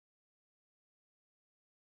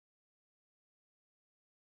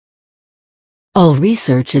All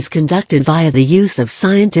research is conducted via the use of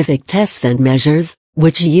scientific tests and measures,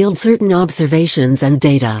 which yield certain observations and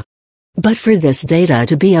data. But for this data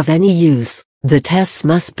to be of any use, the tests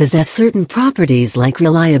must possess certain properties like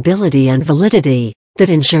reliability and validity, that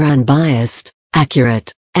ensure unbiased,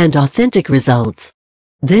 accurate, and authentic results.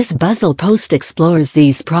 This puzzle post explores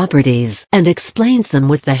these properties and explains them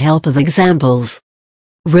with the help of examples.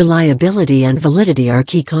 Reliability and validity are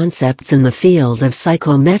key concepts in the field of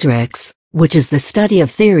psychometrics, which is the study of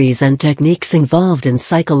theories and techniques involved in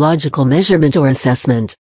psychological measurement or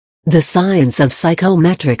assessment. The science of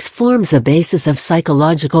psychometrics forms the basis of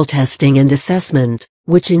psychological testing and assessment,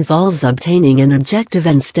 which involves obtaining an objective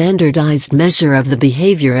and standardized measure of the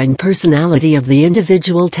behavior and personality of the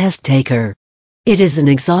individual test taker. It is an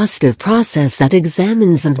exhaustive process that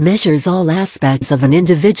examines and measures all aspects of an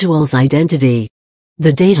individual's identity.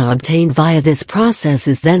 The data obtained via this process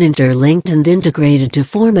is then interlinked and integrated to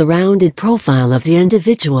form a rounded profile of the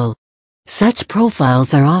individual. Such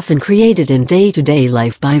profiles are often created in day-to-day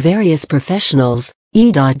life by various professionals,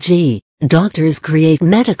 e.g., doctors create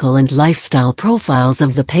medical and lifestyle profiles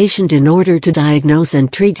of the patient in order to diagnose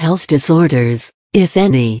and treat health disorders, if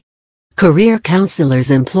any. Career counselors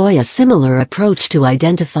employ a similar approach to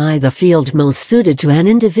identify the field most suited to an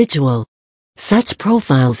individual. Such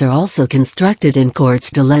profiles are also constructed in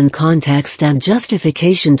courts to lend context and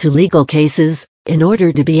justification to legal cases, in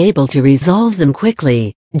order to be able to resolve them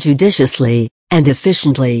quickly, judiciously, and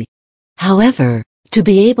efficiently. However, to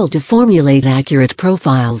be able to formulate accurate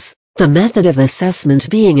profiles, the method of assessment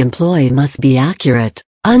being employed must be accurate,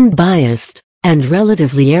 unbiased, and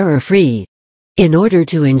relatively error-free. In order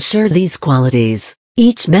to ensure these qualities,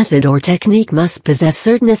 each method or technique must possess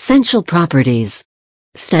certain essential properties.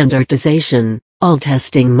 Standardization. All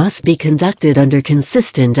testing must be conducted under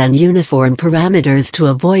consistent and uniform parameters to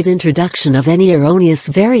avoid introduction of any erroneous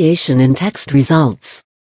variation in test results.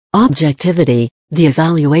 Objectivity. The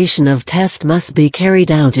evaluation of test must be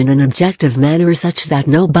carried out in an objective manner such that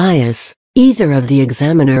no bias, either of the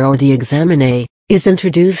examiner or the examinee, is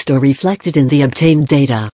introduced or reflected in the obtained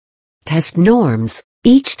data. Test norms.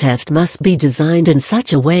 Each test must be designed in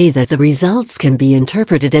such a way that the results can be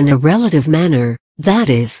interpreted in a relative manner, that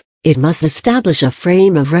is, it must establish a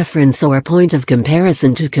frame of reference or point of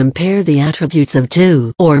comparison to compare the attributes of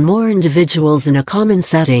two or more individuals in a common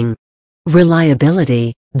setting.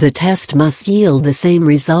 Reliability. The test must yield the same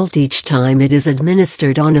result each time it is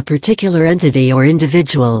administered on a particular entity or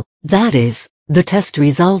individual, that is, the test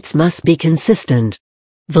results must be consistent.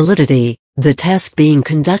 Validity. The test being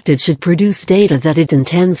conducted should produce data that it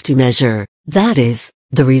intends to measure, that is,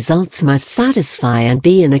 the results must satisfy and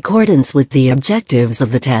be in accordance with the objectives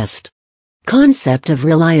of the test. Concept of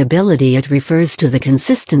reliability. It refers to the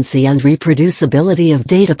consistency and reproducibility of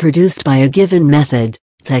data produced by a given method,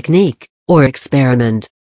 technique, or experiment.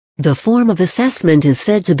 The form of assessment is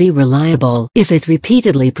said to be reliable if it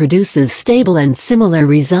repeatedly produces stable and similar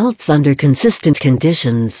results under consistent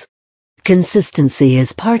conditions. Consistency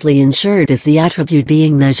is partly ensured if the attribute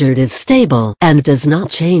being measured is stable and does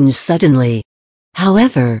not change suddenly.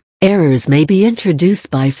 However, errors may be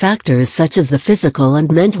introduced by factors such as the physical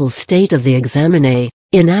and mental state of the examinee,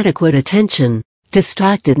 inadequate attention,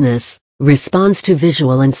 distractedness, response to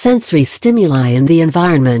visual and sensory stimuli in the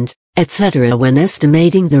environment, etc. When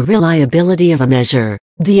estimating the reliability of a measure,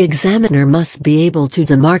 the examiner must be able to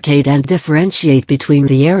demarcate and differentiate between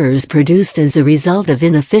the errors produced as a result of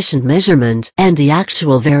inefficient measurement and the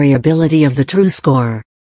actual variability of the true score.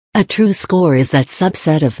 A true score is that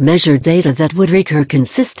subset of measured data that would recur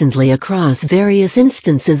consistently across various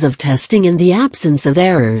instances of testing in the absence of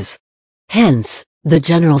errors. Hence, the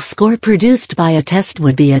general score produced by a test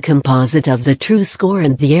would be a composite of the true score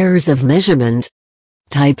and the errors of measurement.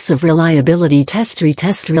 Types of reliability test.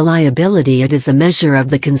 Retest reliability. It is a measure of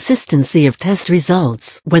the consistency of test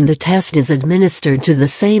results when the test is administered to the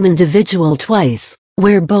same individual twice,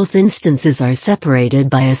 where both instances are separated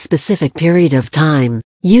by a specific period of time,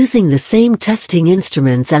 using the same testing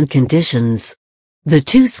instruments and conditions. The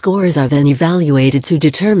two scores are then evaluated to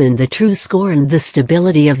determine the true score and the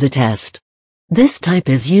stability of the test. This type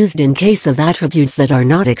is used in case of attributes that are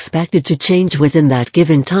not expected to change within that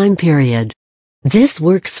given time period. This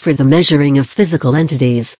works for the measuring of physical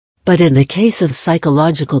entities, but in the case of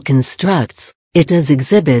psychological constructs, it does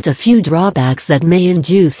exhibit a few drawbacks that may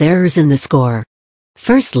induce errors in the score.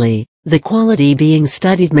 Firstly, the quality being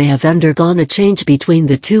studied may have undergone a change between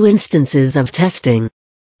the two instances of testing.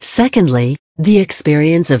 Secondly, the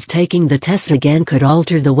experience of taking the test again could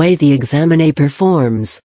alter the way the examinee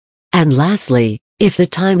performs. And lastly, if the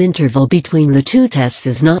time interval between the two tests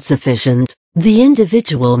is not sufficient, The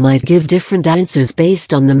individual might give different answers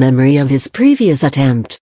based on the memory of his previous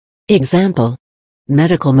attempt. Example: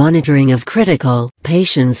 medical monitoring of critical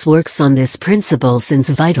patients works on this principle since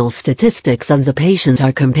vital statistics of the patient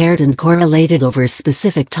are compared and correlated over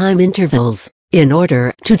specific time intervals, in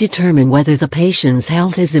order to determine whether the patient's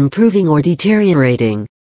health is improving or deteriorating.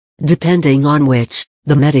 Depending on which,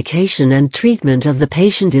 the medication and treatment of the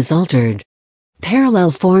patient is altered. Parallel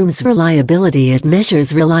forms reliability. It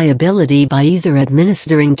measures reliability by either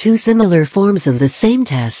administering two similar forms of the same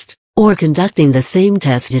test, or conducting the same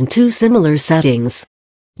test in two similar settings.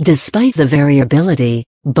 Despite the variability,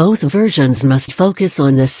 both versions must focus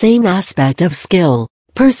on the same aspect of skill,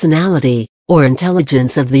 personality, or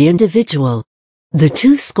intelligence of the individual. The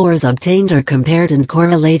two scores obtained are compared and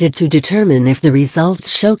correlated to determine if the results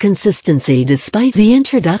show consistency despite the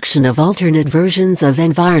introduction of alternate versions of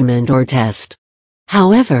environment or test.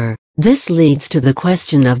 However, this leads to the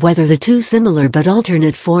question of whether the two similar but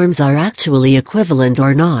alternate forms are actually equivalent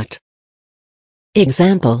or not.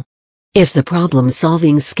 Example: if the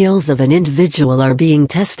problem-solving skills of an individual are being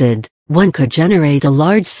tested, one could generate a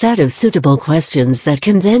large set of suitable questions that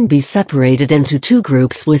can then be separated into two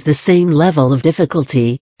groups with the same level of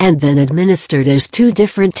difficulty, and then administered as two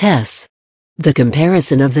different tests. The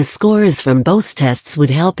comparison of the scores from both tests would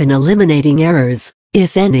help in eliminating errors,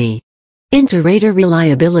 if any. Inter-rater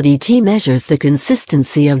reliability T measures the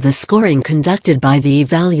consistency of the scoring conducted by the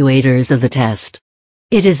evaluators of the test.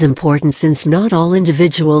 It is important since not all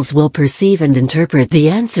individuals will perceive and interpret the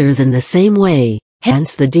answers in the same way,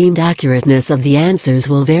 hence the deemed accurateness of the answers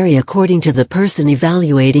will vary according to the person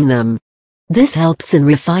evaluating them. This helps in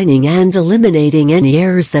refining and eliminating any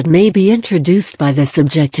errors that may be introduced by the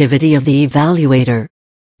subjectivity of the evaluator.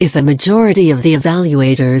 If a majority of the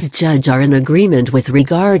evaluators judge are in agreement with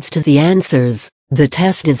regards to the answers, the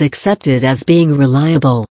test is accepted as being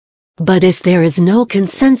reliable. But if there is no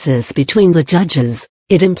consensus between the judges,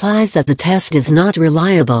 it implies that the test is not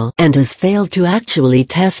reliable and has failed to actually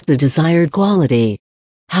test the desired quality.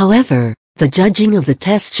 However, the judging of the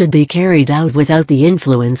test should be carried out without the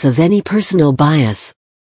influence of any personal bias.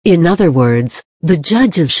 In other words, the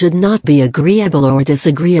judges should not be agreeable or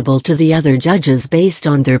disagreeable to the other judges based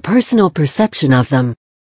on their personal perception of them.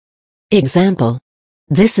 Example: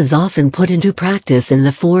 this is often put into practice in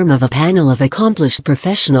the form of a panel of accomplished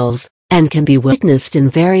professionals, and can be witnessed in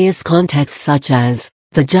various contexts such as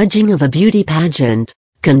the judging of a beauty pageant,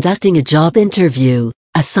 conducting a job interview,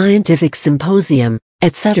 a scientific symposium,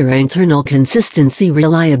 etc. Internal consistency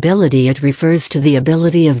reliability. It refers to the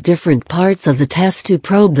ability of different parts of the test to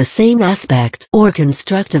probe the same aspect or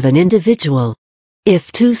construct of an individual.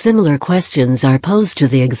 If two similar questions are posed to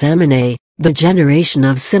the examinee, the generation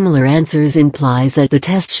of similar answers implies that the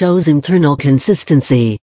test shows internal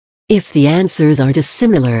consistency. If the answers are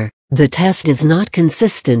dissimilar, the test is not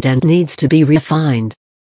consistent and needs to be refined.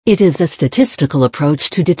 It is a statistical approach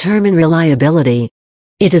to determine reliability.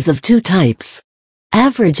 It is of two types.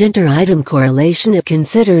 Average inter-item correlation. It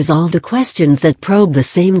considers all the questions that probe the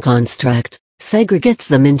same construct, segregates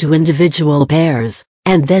them into individual pairs,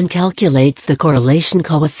 and then calculates the correlation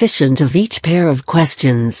coefficient of each pair of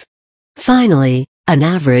questions. Finally, an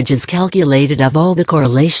average is calculated of all the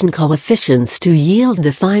correlation coefficients to yield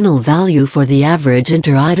the final value for the average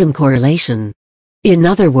inter-item correlation. In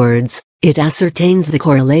other words, it ascertains the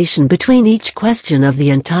correlation between each question of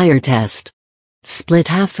the entire test. Split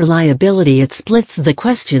half reliability. It splits the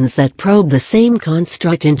questions that probe the same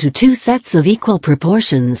construct into two sets of equal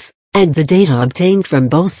proportions, and the data obtained from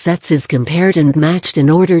both sets is compared and matched in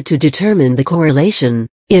order to determine the correlation,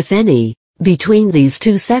 if any, between these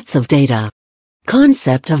two sets of data.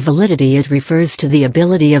 Concept of validity. It refers to the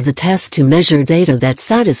ability of the test to measure data that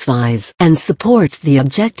satisfies and supports the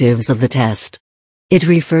objectives of the test. It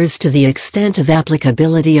refers to the extent of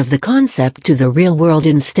applicability of the concept to the real world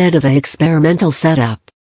instead of an experimental setup.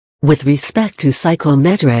 With respect to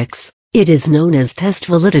psychometrics, it is known as test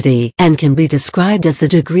validity and can be described as the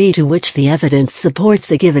degree to which the evidence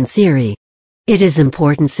supports a given theory. It is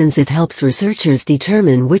important since it helps researchers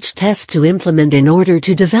determine which test to implement in order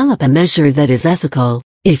to develop a measure that is ethical,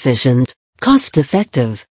 efficient,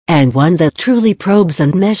 cost-effective, and one that truly probes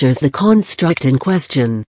and measures the construct in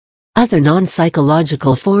question. Other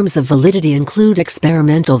non-psychological forms of validity include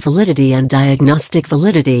experimental validity and diagnostic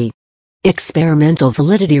validity. Experimental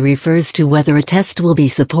validity refers to whether a test will be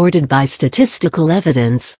supported by statistical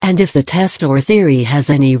evidence and if the test or theory has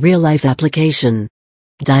any real-life application.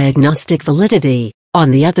 Diagnostic validity, on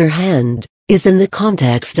the other hand, is in the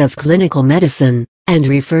context of clinical medicine, and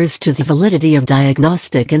refers to the validity of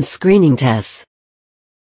diagnostic and screening tests.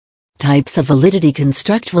 Types of validity.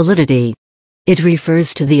 Construct validity. It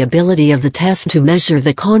refers to the ability of the test to measure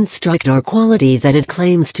the construct or quality that it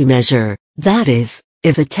claims to measure. That is,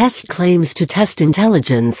 if a test claims to test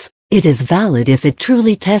intelligence, it is valid if it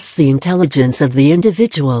truly tests the intelligence of the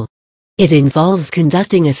individual. It involves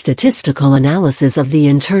conducting a statistical analysis of the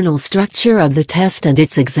internal structure of the test and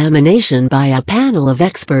its examination by a panel of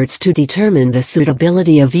experts to determine the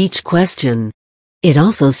suitability of each question. It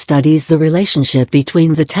also studies the relationship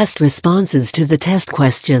between the test responses to the test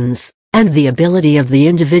questions, and the ability of the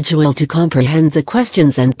individual to comprehend the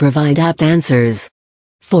questions and provide apt answers.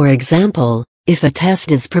 For example, if a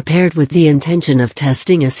test is prepared with the intention of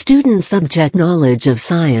testing a student's subject knowledge of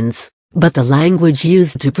science, but the language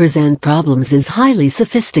used to present problems is highly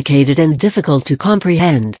sophisticated and difficult to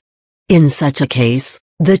comprehend. In such a case,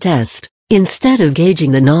 the test, instead of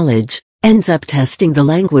gauging the knowledge, ends up testing the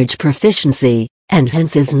language proficiency, and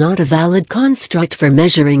hence is not a valid construct for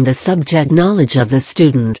measuring the subject knowledge of the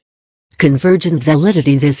student. Convergent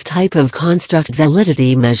validity. This type of construct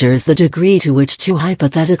validity measures the degree to which two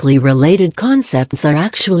hypothetically related concepts are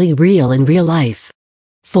actually real in real life.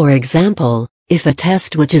 For example, if a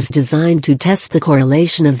test which is designed to test the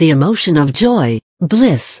correlation of the emotion of joy,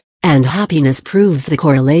 bliss, and happiness proves the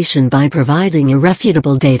correlation by providing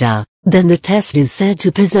irrefutable data, then the test is said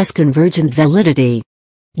to possess convergent validity.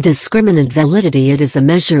 Discriminant validity. It is a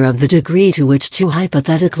measure of the degree to which two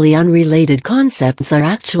hypothetically unrelated concepts are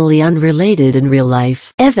actually unrelated in real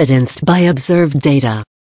life, evidenced by observed data.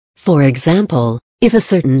 For example, if a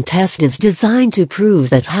certain test is designed to prove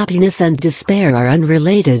that happiness and despair are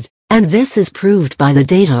unrelated, and this is proved by the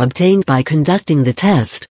data obtained by conducting the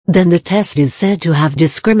test, then the test is said to have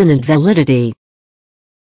discriminant validity.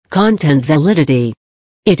 Content validity.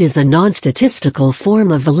 It is a non-statistical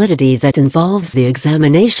form of validity that involves the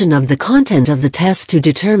examination of the content of the test to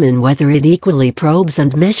determine whether it equally probes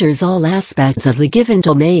and measures all aspects of the given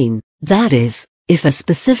domain. That is, if a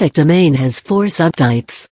specific domain has 4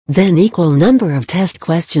 subtypes, then equal number of test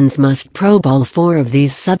questions must probe all 4 of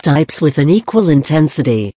these subtypes with an equal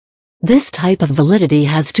intensity. This type of validity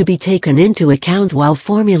has to be taken into account while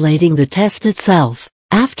formulating the test itself,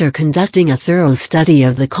 after conducting a thorough study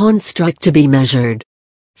of the construct to be measured.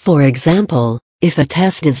 For example, if a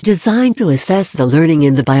test is designed to assess the learning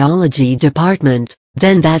in the biology department,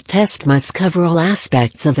 then that test must cover all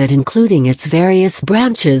aspects of it, including its various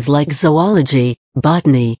branches like zoology,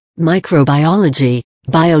 botany, microbiology,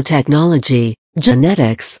 biotechnology,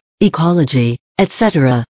 genetics, ecology,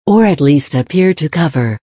 etc., or at least appear to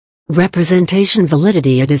cover. Representation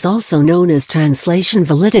validity. It is also known as translation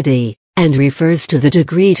validity, and refers to the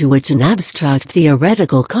degree to which an abstract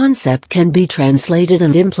theoretical concept can be translated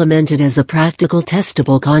and implemented as a practical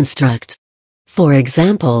testable construct. For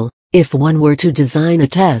example, if one were to design a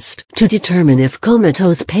test to determine if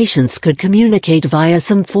comatose patients could communicate via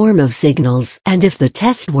some form of signals, and if the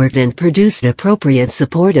test worked and produced appropriate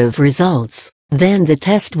supportive results, then the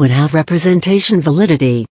test would have representation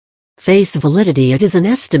validity. Face validity. It is an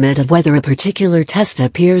estimate of whether a particular test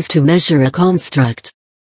appears to measure a construct.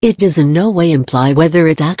 It does in no way imply whether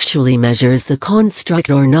it actually measures the construct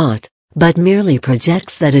or not, but merely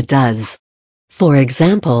projects that it does. For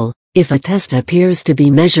example, if a test appears to be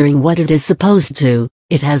measuring what it is supposed to,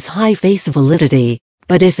 it has high face validity,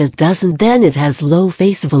 but if it doesn't, then it has low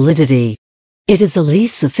face validity. It is a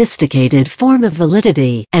least sophisticated form of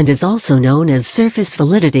validity and is also known as surface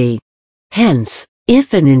validity. Hence,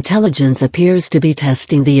 if an intelligence appears to be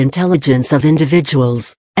testing the intelligence of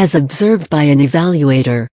individuals, as observed by an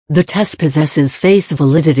evaluator, the test possesses face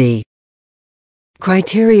validity.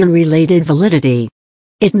 Criterion-related validity.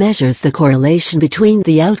 It measures the correlation between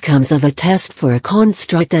the outcomes of a test for a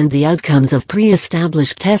construct and the outcomes of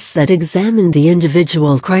pre-established tests that examine the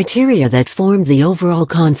individual criteria that form the overall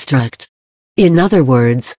construct. In other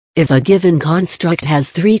words, if a given construct has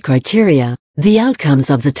 3 criteria, the outcomes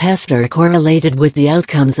of the test are correlated with the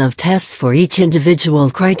outcomes of tests for each individual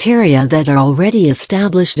criteria that are already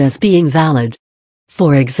established as being valid.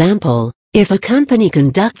 For example, if a company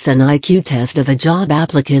conducts an IQ test of a job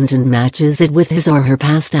applicant and matches it with his or her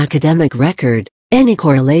past academic record, any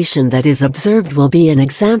correlation that is observed will be an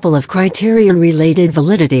example of criterion-related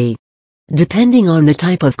validity. Depending on the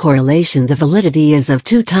type of correlation, the validity is of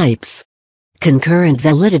 2 types. Concurrent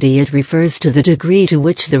validity. It refers to the degree to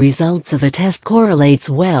which the results of a test correlates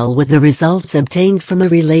well with the results obtained from a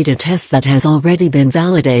related test that has already been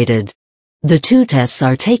validated. The 2 tests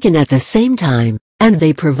are taken at the same time, and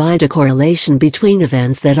they provide a correlation between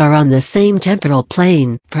events that are on the same temporal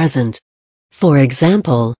plane, present. For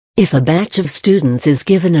example, if a batch of students is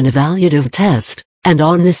given an evaluative test, and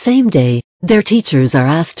on the same day, their teachers are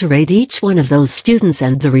asked to rate each one of those students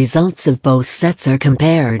and the results of both sets are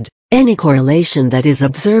compared, Any correlation that is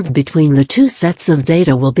observed between the two sets of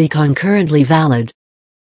data will be concurrently valid.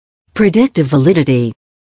 Predictive validity.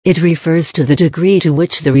 It refers to the degree to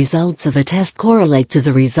which the results of a test correlate to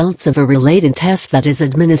the results of a related test that is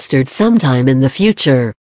administered sometime in the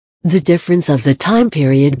future. The difference of the time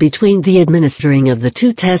period between the administering of the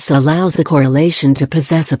two tests allows the correlation to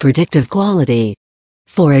possess a predictive quality.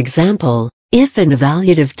 For example, if an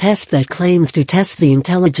evaluative test that claims to test the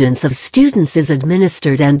intelligence of students is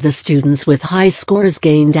administered and the students with high scores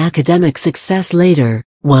gained academic success later,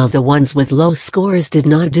 while the ones with low scores did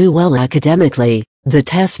not do well academically, the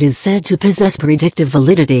test is said to possess predictive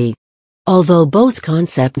validity. Although both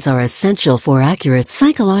concepts are essential for accurate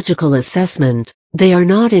psychological assessment, they are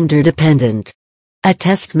not interdependent. A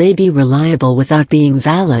test may be reliable without being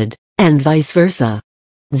valid, and vice versa.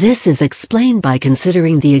 This is explained by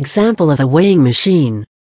considering the example of a weighing machine.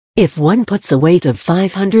 If one puts a weight of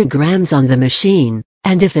 500 grams on the machine,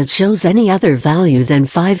 and if it shows any other value than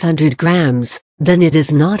 500 grams, then it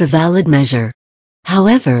is not a valid measure.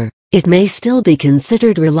 However, it may still be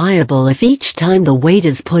considered reliable if each time the weight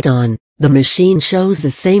is put on, the machine shows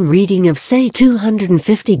the same reading of say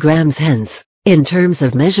 250 grams. Hence, in terms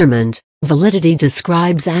of measurement, validity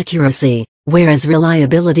describes accuracy, whereas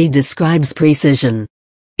reliability describes precision.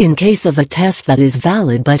 In case of a test that is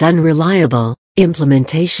valid but unreliable,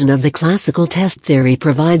 implementation of the classical test theory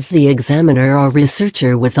provides the examiner or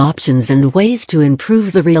researcher with options and ways to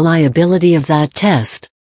improve the reliability of that test.